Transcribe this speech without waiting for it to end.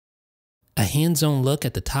a hands-on look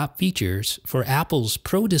at the top features for Apple's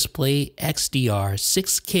Pro Display XDR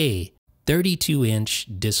 6K 32-inch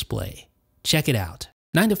display. Check it out.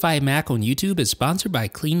 9to5Mac on YouTube is sponsored by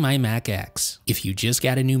Clean My Mac X. If you just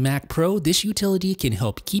got a new Mac Pro, this utility can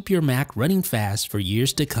help keep your Mac running fast for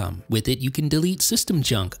years to come. With it, you can delete system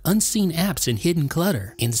junk, unseen apps, and hidden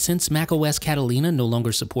clutter. And since macOS Catalina no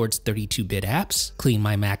longer supports 32-bit apps, Clean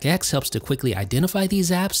My Mac X helps to quickly identify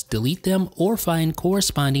these apps, delete them, or find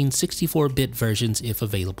corresponding 64-bit versions if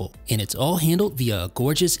available. And it's all handled via a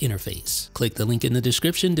gorgeous interface. Click the link in the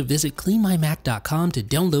description to visit cleanmymac.com to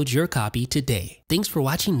download your copy today. Thanks for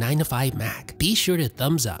watching 9to5Mac. Be sure to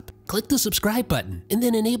thumbs up, click the subscribe button, and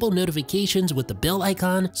then enable notifications with the bell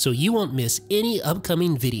icon so you won't miss any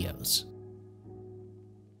upcoming videos.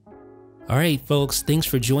 Alright folks, thanks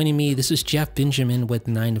for joining me. This is Jeff Benjamin with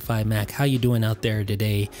 9to5Mac. How you doing out there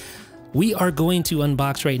today? We are going to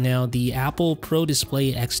unbox right now the Apple Pro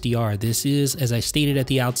Display XDR. This is, as I stated at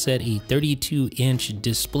the outset, a 32-inch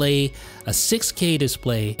display, a 6K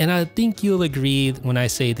display, and I think you'll agree when I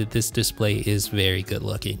say that this display is very good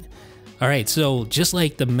looking. All right, so just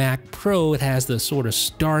like the Mac Pro, it has the sort of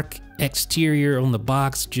stark exterior on the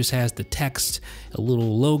box, just has the text, a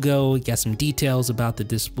little logo, got some details about the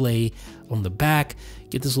display on the back.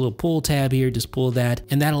 Get this little pull tab here, just pull that,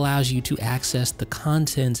 and that allows you to access the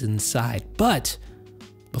contents inside. But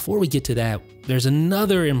before we get to that, there's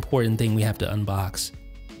another important thing we have to unbox.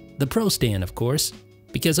 The Pro stand, of course,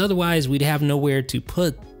 because otherwise we'd have nowhere to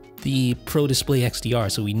put the Pro Display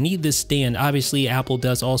XDR. So we need this stand. Obviously, Apple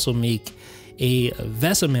does also make a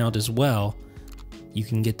VESA mount as well. You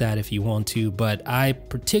can get that if you want to, but I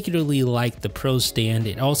particularly like the Pro stand.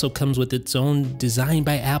 It also comes with its own Designed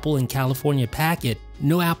by Apple in California packet.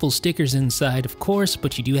 No Apple stickers inside, of course,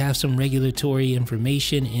 but you do have some regulatory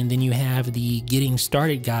information, and then you have the Getting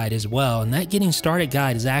Started guide as well. And that Getting Started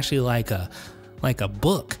guide is actually like a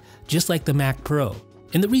book, just like the Mac Pro.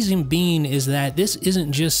 And the reason being is that this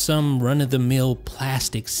isn't just some run-of-the-mill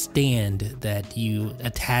plastic stand that you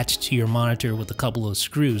attach to your monitor with a couple of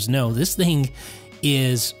screws. No, this thing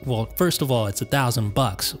is, well, first of all, it's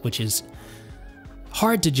 $1,000, which is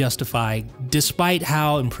hard to justify. Despite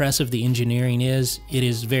how impressive the engineering is, it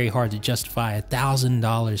is very hard to justify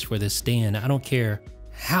 $1,000 for this stand. I don't care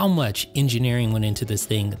how much engineering went into this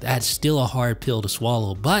thing, that's still a hard pill to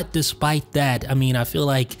swallow. But despite that, I mean, I feel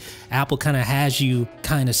like Apple kind of has you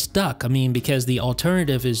kind of stuck. I mean, because the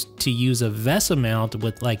alternative is to use a VESA mount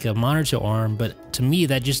with like a monitor arm, but to me,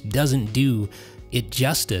 that just doesn't do it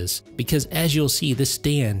justice, because as you'll see, this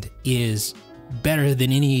stand is better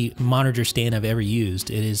than any monitor stand I've ever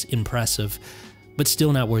used. It is impressive, but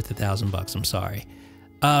still not worth $1,000, I'm sorry.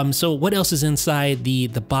 So what else is inside the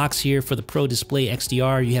box here for the Pro Display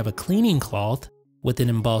XDR? You have a cleaning cloth with an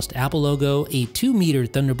embossed Apple logo, a 2-meter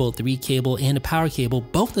Thunderbolt 3 cable, and a power cable.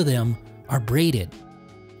 Both of them are braided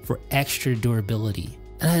for extra durability.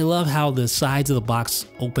 And I love how the sides of the box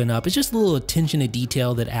open up. It's just a little attention to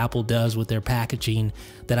detail that Apple does with their packaging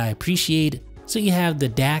that I appreciate. So you have the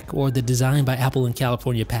DAC, or the Designed by Apple in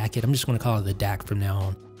California packet. I'm just going to call it the DAC from now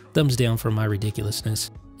on. Thumbs down for my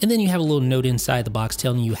ridiculousness. And then you have a little note inside the box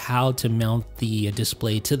telling you how to mount the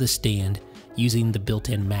display to the stand using the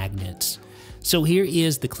built-in magnets. So here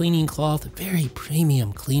is the cleaning cloth, very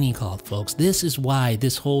premium cleaning cloth, folks. This is why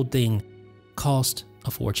this whole thing cost a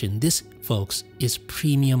fortune. This, folks, is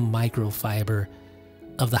premium microfiber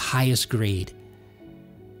of the highest grade.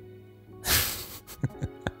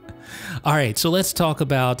 All right, so let's talk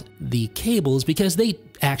about the cables, because they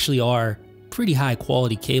actually are pretty high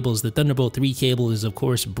quality cables. The Thunderbolt 3 cable is, of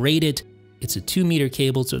course, braided. It's a 2-meter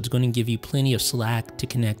cable, so it's going to give you plenty of slack to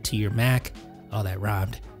connect to your Mac. Oh, that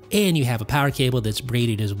rhymed. And you have a power cable that's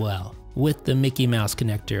braided as well, with the Mickey Mouse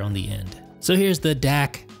connector on the end. So here's the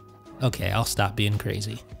DAC. Okay, I'll stop being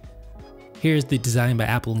crazy. Here's the Designed by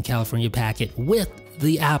Apple in California packet with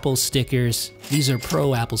the Apple stickers. These are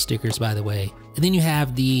Pro Apple stickers, by the way. And then you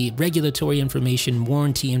have the regulatory information,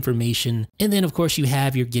 warranty information, and then of course you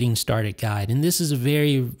have your Getting Started guide. And this is a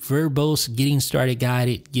very verbose Getting Started guide.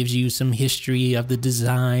 It gives you some history of the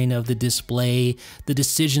design of the display, the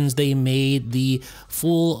decisions they made, the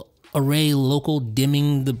full array local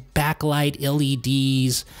dimming, the backlight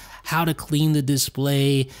LEDs, how to clean the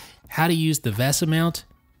display, how to use the VESA mount.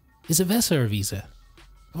 Is it VESA or Visa?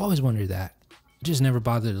 I've always wondered that. I just never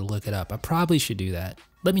bothered to look it up. I probably should do that.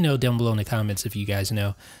 Let me know down below in the comments if you guys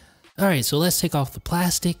know. All right, so let's take off the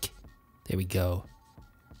plastic. There we go.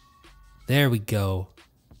 There we go.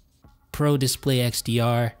 Pro Display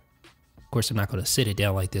XDR. Of course, I'm not going to sit it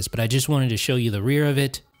down like this, but I just wanted to show you the rear of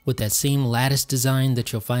it with that same lattice design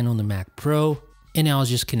that you'll find on the Mac Pro. And now I'll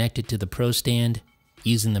just connect it to the Pro stand.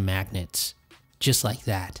 using the magnets, just like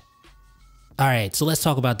that. All right, so let's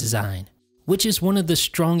talk about design, which is one of the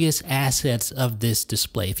strongest assets of this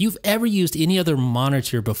display. If you've ever used any other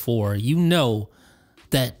monitor before, you know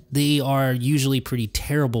that they are usually pretty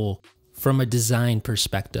terrible from a design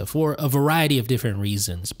perspective for a variety of different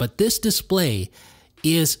reasons. But this display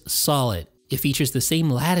is solid. It features the same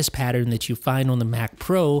lattice pattern that you find on the Mac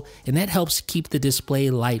Pro, and that helps keep the display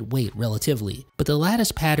lightweight relatively. But the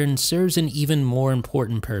lattice pattern serves an even more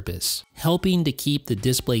important purpose, helping to keep the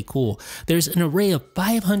display cool. There's an array of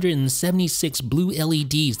 576 blue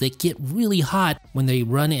LEDs that get really hot when they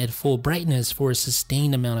run at full brightness for a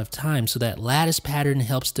sustained amount of time, so that lattice pattern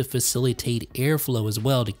helps to facilitate airflow as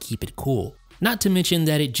well to keep it cool. Not to mention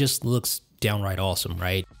that it just looks downright awesome,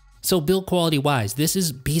 right? So build quality wise, this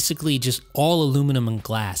is basically just all aluminum and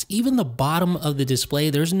glass. Even the bottom of the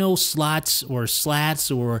display, there's no slots or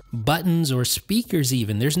slats or buttons or speakers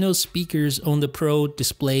even. There's no speakers on the Pro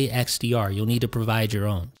Display XDR. You'll need to provide your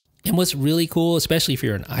own. And what's really cool, especially if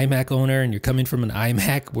you're an iMac owner and you're coming from an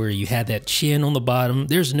iMac where you had that chin on the bottom,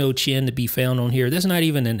 there's no chin to be found on here. There's not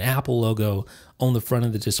even an Apple logo on the front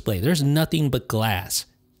of the display. There's nothing but glass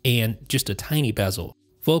and just a tiny bezel.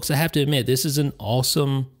 Folks, I have to admit, this is an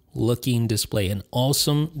awesome looking display, an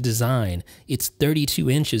awesome design. It's 32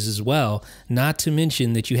 inches as well, not to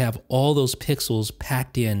mention that you have all those pixels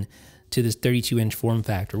packed in to this 32-inch form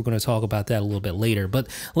factor. We're going to talk about that a little bit later, but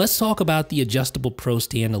let's talk about the adjustable Pro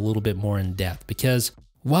stand a little bit more in depth, because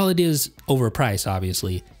while it is overpriced,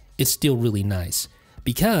 obviously, it's still really nice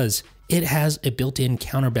because it has a built-in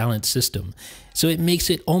counterbalance system. So it makes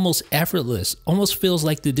it almost effortless, almost feels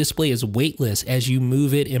like the display is weightless as you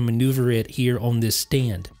move it and maneuver it here on this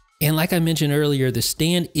stand. And like I mentioned earlier, the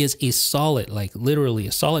stand is a solid, like literally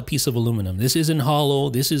a solid piece of aluminum. This isn't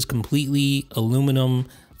hollow, this is completely aluminum,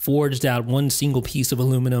 forged out one single piece of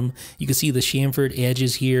aluminum. You can see the chamfered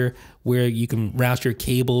edges here where you can route your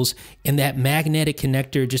cables, and that magnetic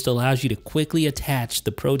connector just allows you to quickly attach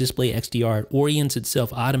the Pro Display XDR. It orients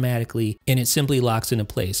itself automatically and it simply locks into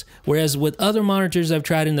place. Whereas with other monitors I've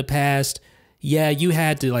tried in the past, yeah, you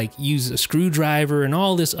had to like use a screwdriver and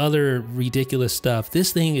all this other ridiculous stuff.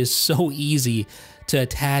 This thing is so easy to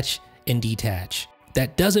attach and detach.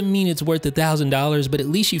 That doesn't mean it's worth $1,000, but at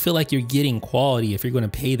least you feel like you're getting quality if you're going to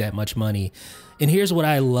pay that much money. And here's what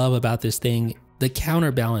I love about this thing, the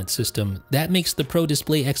counterbalance system. That makes the Pro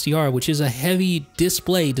Display XDR, which is a heavy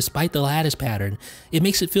display despite the lattice pattern, it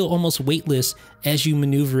makes it feel almost weightless as you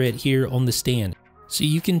maneuver it here on the stand. So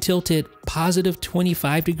you can tilt it positive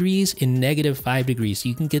 25 degrees and negative 5 degrees. So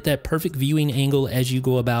you can get that perfect viewing angle as you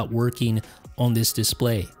go about working on this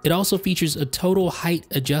display. It also features a total height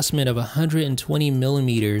adjustment of 120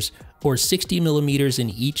 millimeters or 60 millimeters in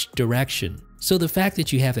each direction. So the fact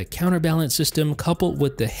that you have a counterbalance system coupled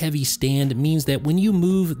with the heavy stand means that when you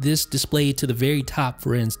move this display to the very top,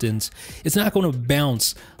 for instance, it's not going to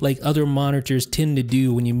bounce like other monitors tend to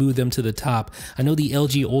do when you move them to the top. I know the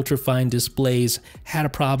LG ultrafine displays had a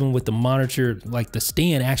problem with the monitor, like the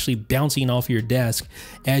stand actually bouncing off your desk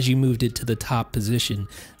as you moved it to the top position.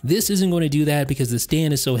 This isn't going to do that because the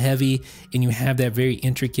stand is so heavy and you have that very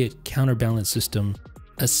intricate counterbalance system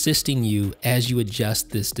assisting you as you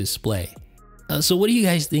adjust this display. So what do you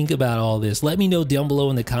guys think about all this? Let me know down below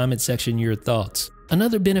in the comment section your thoughts.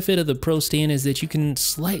 Another benefit of the Pro stand is that you can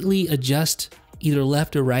slightly adjust either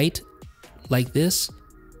left or right like this.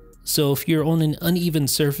 So if you're on an uneven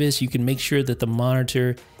surface, you can make sure that the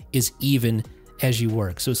monitor is even as you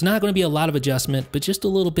work. So it's not going to be a lot of adjustment, but just a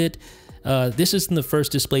little bit. This isn't the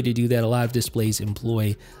first display to do that. A lot of displays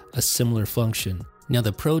employ a similar function. Now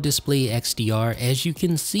the Pro Display XDR, as you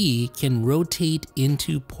can see, can rotate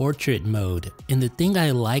into portrait mode. And the thing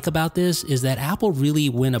I like about this is that Apple really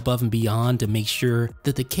went above and beyond to make sure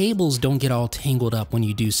that the cables don't get all tangled up when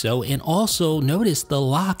you do so. And also notice the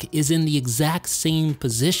lock is in the exact same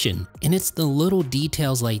position. And it's the little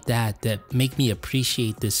details like that that make me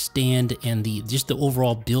appreciate this stand and just the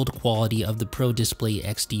overall build quality of the Pro Display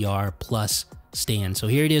XDR Plus stand. So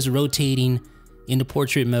here it is rotating into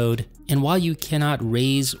portrait mode, and while you cannot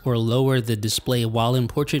raise or lower the display while in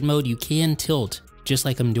portrait mode, you can tilt just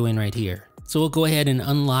like I'm doing right here. So we'll go ahead and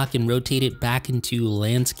unlock and rotate it back into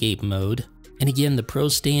landscape mode. And again, the Pro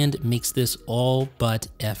stand makes this all but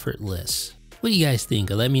effortless. What do you guys think?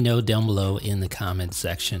 Let me know down below in the comments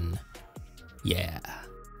section. Yeah,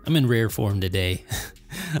 I'm in rare form today.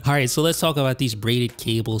 All right, so let's talk about these braided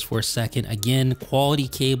cables for a second. Again, quality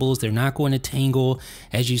cables, they're not going to tangle.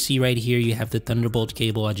 As you see right here, you have the Thunderbolt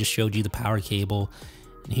cable. I just showed you the power cable.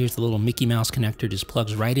 And here's the little Mickey Mouse connector, just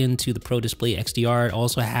plugs right into the Pro Display XDR. It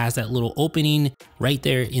also has that little opening right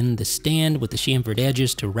there in the stand with the chamfered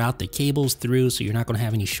edges to route the cables through, so you're not going to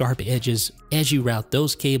have any sharp edges as you route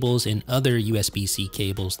those cables and other USB-C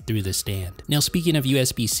cables through the stand. Now, speaking of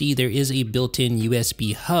USB-C, there is a built-in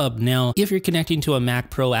USB hub. Now, if you're connecting to a Mac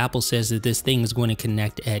Pro, Apple says that this thing is going to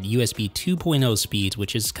connect at USB 2.0 speeds,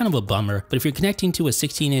 which is kind of a bummer. But if you're connecting to a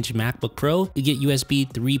 16-inch MacBook Pro, you get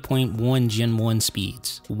USB 3.1 Gen 1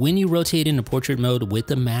 speeds. When you rotate into portrait mode with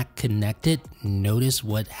the Mac connected, notice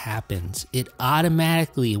what happens. It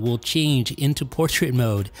automatically will change into portrait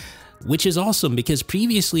mode, which is awesome because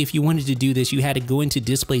previously if you wanted to do this, you had to go into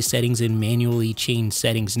display settings and manually change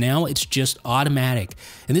settings. Now it's just automatic.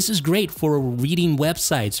 And this is great for reading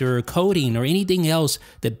websites or coding or anything else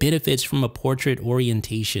that benefits from a portrait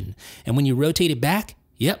orientation. And when you rotate it back,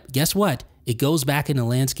 yep, guess what? It goes back into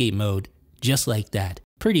landscape mode just like that.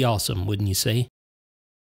 Pretty awesome, wouldn't you say?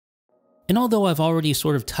 And although I've already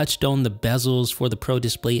sort of touched on the bezels for the Pro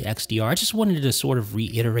Display XDR, I just wanted to sort of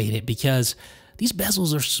reiterate it because these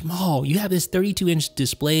bezels are small. You have this 32-inch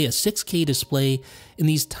display, a 6K display, and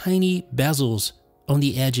these tiny bezels on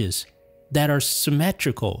the edges that are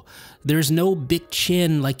symmetrical. There's no big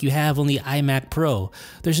chin like you have on the iMac Pro.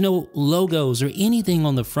 There's no logos or anything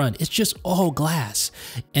on the front. It's just all glass.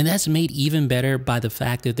 And that's made even better by the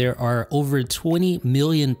fact that there are over 20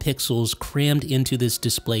 million pixels crammed into this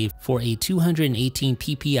display for a 218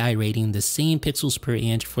 PPI rating, the same pixels per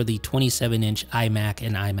inch for the 27-inch iMac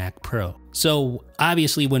and iMac Pro. So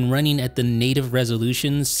obviously when running at the native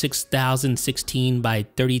resolution 6016 by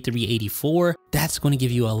 3384, that's going to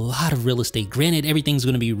give you a lot of real estate. Granted, everything's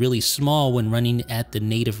going to be really small when running at the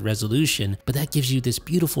native resolution, but that gives you this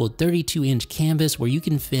beautiful 32-inch canvas where you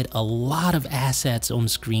can fit a lot of assets on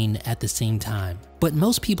screen at the same time. But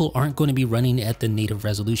most people aren't going to be running at the native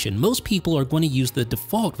resolution. Most people are going to use the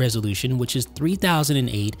default resolution, which is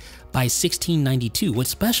 3008 by 1692.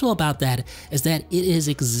 What's special about that is that it is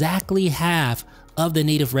exactly half of the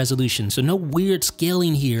native resolution. So no weird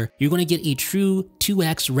scaling here. You're going to get a true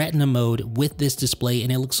 2x Retina mode with this display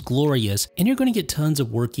and it looks glorious, and you're going to get tons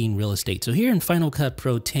of working real estate. So here in Final Cut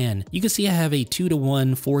Pro 10, you can see I have a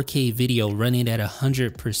 2:1 4K video running at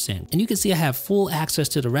 100%. And you can see I have full access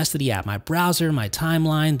to the rest of the app, my browser, my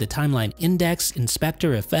timeline, the timeline index,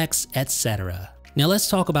 inspector effects, etc. Now let's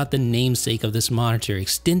talk about the namesake of this monitor,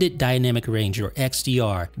 Extended Dynamic Range or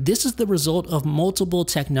XDR. This is the result of multiple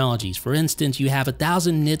technologies. For instance, you have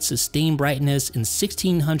 1000 nits sustained brightness and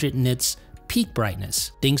 1600 nits peak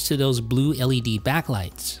brightness, thanks to those blue LED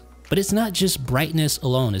backlights. But it's not just brightness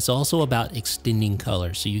alone, it's also about extending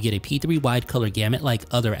color. So you get a P3 wide color gamut like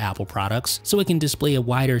other Apple products, so it can display a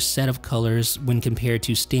wider set of colors when compared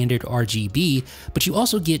to standard RGB, but you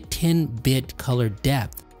also get 10-bit color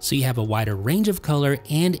depth. So you have a wider range of color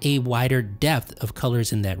and a wider depth of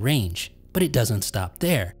colors in that range. But it doesn't stop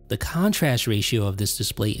there. The contrast ratio of this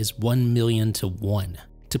display is 1,000,000:1.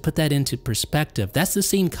 To put that into perspective, that's the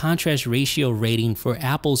same contrast ratio rating for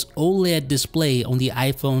Apple's OLED display on the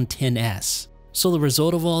iPhone XS. So the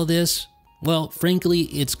result of all this? Well, frankly,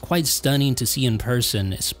 it's quite stunning to see in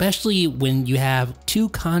person, especially when you have two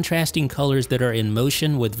contrasting colors that are in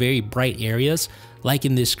motion with very bright areas, like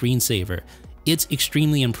in this screensaver. It's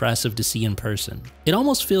extremely impressive to see in person. It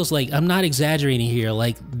almost feels like, I'm not exaggerating here,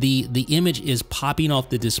 like the image is popping off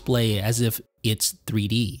the display as if it's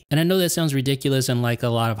 3D. And I know that sounds ridiculous and like a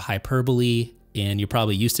lot of hyperbole, and you're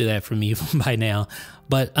probably used to that from me by now,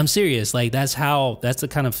 but I'm serious, like that's the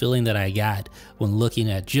kind of feeling that I got when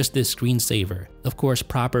looking at just this screensaver. Of course,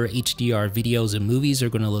 proper HDR videos and movies are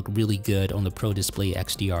gonna look really good on the Pro Display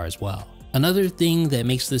XDR as well. Another thing that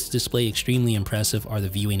makes this display extremely impressive are the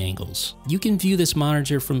viewing angles. You can view this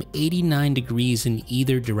monitor from 89 degrees in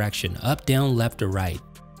either direction, up, down, left, or right.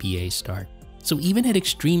 PA start. So even at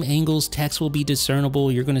extreme angles, text will be discernible,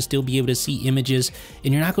 you're going to still be able to see images,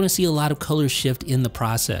 and you're not going to see a lot of color shift in the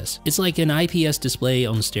process. It's like an IPS display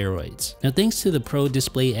on steroids. Now, thanks to the Pro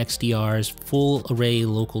Display XDR's full array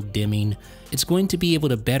local dimming, it's going to be able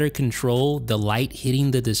to better control the light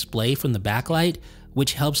hitting the display from the backlight,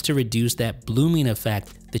 which helps to reduce that blooming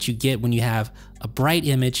effect that you get when you have a bright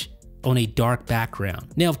image on a dark background.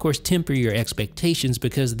 Now, of course, temper your expectations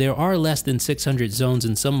because there are less than 600 zones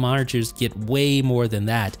and some monitors get way more than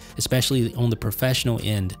that, especially on the professional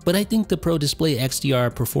end. But I think the Pro Display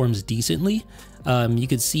XDR performs decently. You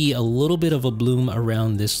could see a little bit of a bloom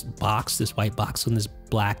around this box, this white box on this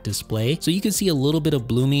black display. So you can see a little bit of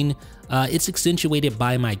blooming. It's accentuated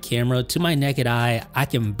by my camera. To my naked eye, I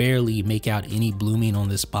can barely make out any blooming on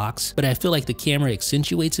this box, but I feel like the camera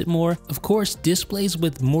accentuates it more. Of course, displays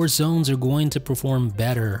with more zones are going to perform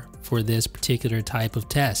better for this particular type of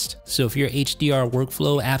test. So if your HDR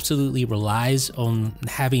workflow absolutely relies on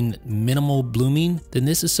having minimal blooming, then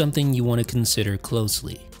this is something you want to consider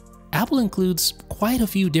closely. Apple includes quite a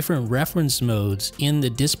few different reference modes in the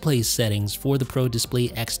display settings for the Pro Display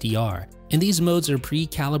XDR. And these modes are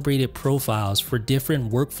pre-calibrated profiles for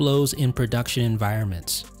different workflows in production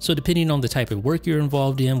environments. So depending on the type of work you're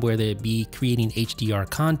involved in, whether it be creating HDR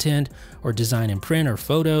content or design and print or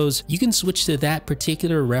photos, you can switch to that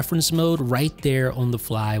particular reference mode right there on the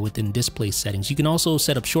fly within display settings. You can also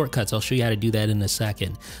set up shortcuts. I'll show you how to do that in a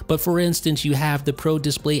second. But for instance, you have the Pro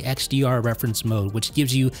Display XDR reference mode, which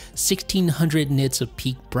gives you 1600 nits of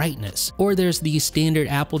peak brightness. Or there's the standard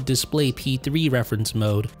Apple Display P3 reference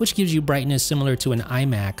mode, which gives you brightness similar to an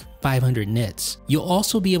iMac, 500 nits. You'll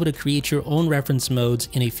also be able to create your own reference modes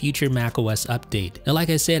in a future macOS update. Now,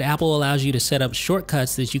 like I said, Apple allows you to set up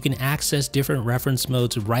shortcuts that you can access different reference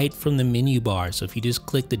modes right from the menu bar. So if you just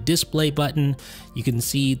click the display button, you can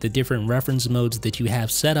see the different reference modes that you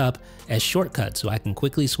have set up as shortcuts. So I can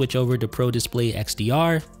quickly switch over to Pro Display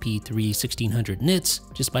XDR, P3 1600 nits,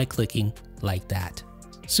 just by clicking like that.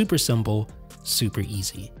 Super simple, super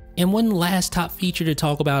easy. And one last top feature to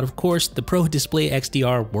talk about, of course, the Pro Display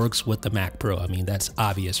XDR works with the Mac Pro. I mean, that's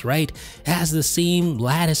obvious, right? It has the same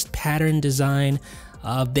latticed pattern design.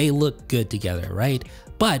 They look good together, right?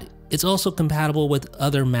 But it's also compatible with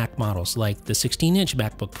other Mac models like the 16-inch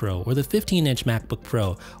MacBook Pro or the 15-inch MacBook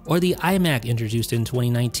Pro or the iMac introduced in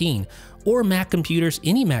 2019, or Mac computers,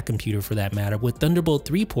 any Mac computer for that matter, with Thunderbolt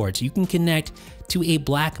 3 ports. You can connect to a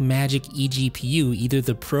Blackmagic eGPU, either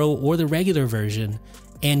the Pro or the regular version,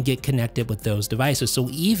 and get connected with those devices. So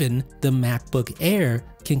even the MacBook Air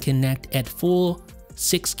can connect at full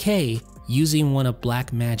 6K using one of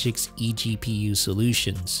Blackmagic's eGPU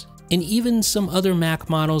solutions. And even some other Mac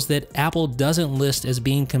models that Apple doesn't list as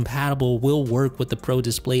being compatible will work with the Pro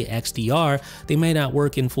Display XDR. They may not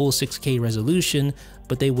work in full 6K resolution,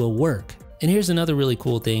 but they will work. And here's another really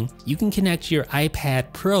cool thing. You can connect your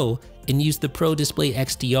iPad Pro and use the Pro Display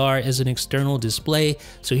XDR as an external display.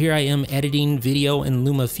 So here I am editing video in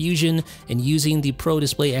LumaFusion and using the Pro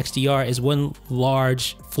Display XDR as one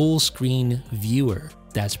large full screen viewer.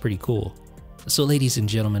 That's pretty cool. So ladies and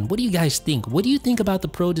gentlemen, what do you guys think? What do you think about the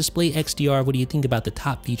Pro Display XDR? What do you think about the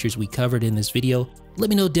top features we covered in this video? Let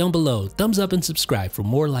me know down below. Thumbs up and subscribe for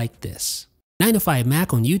more like this.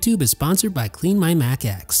 9to5Mac on YouTube is sponsored by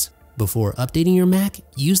CleanMyMacX. Before updating your Mac,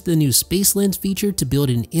 use the new Space Lens feature to build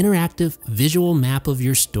an interactive visual map of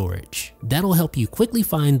your storage. That'll help you quickly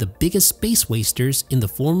find the biggest space wasters in the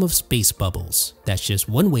form of space bubbles. That's just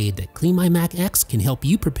one way that CleanMyMacX can help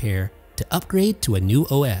you prepare to upgrade to a new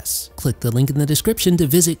OS. Click the link in the description to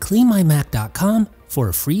visit cleanmymac.com for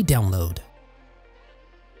a free download.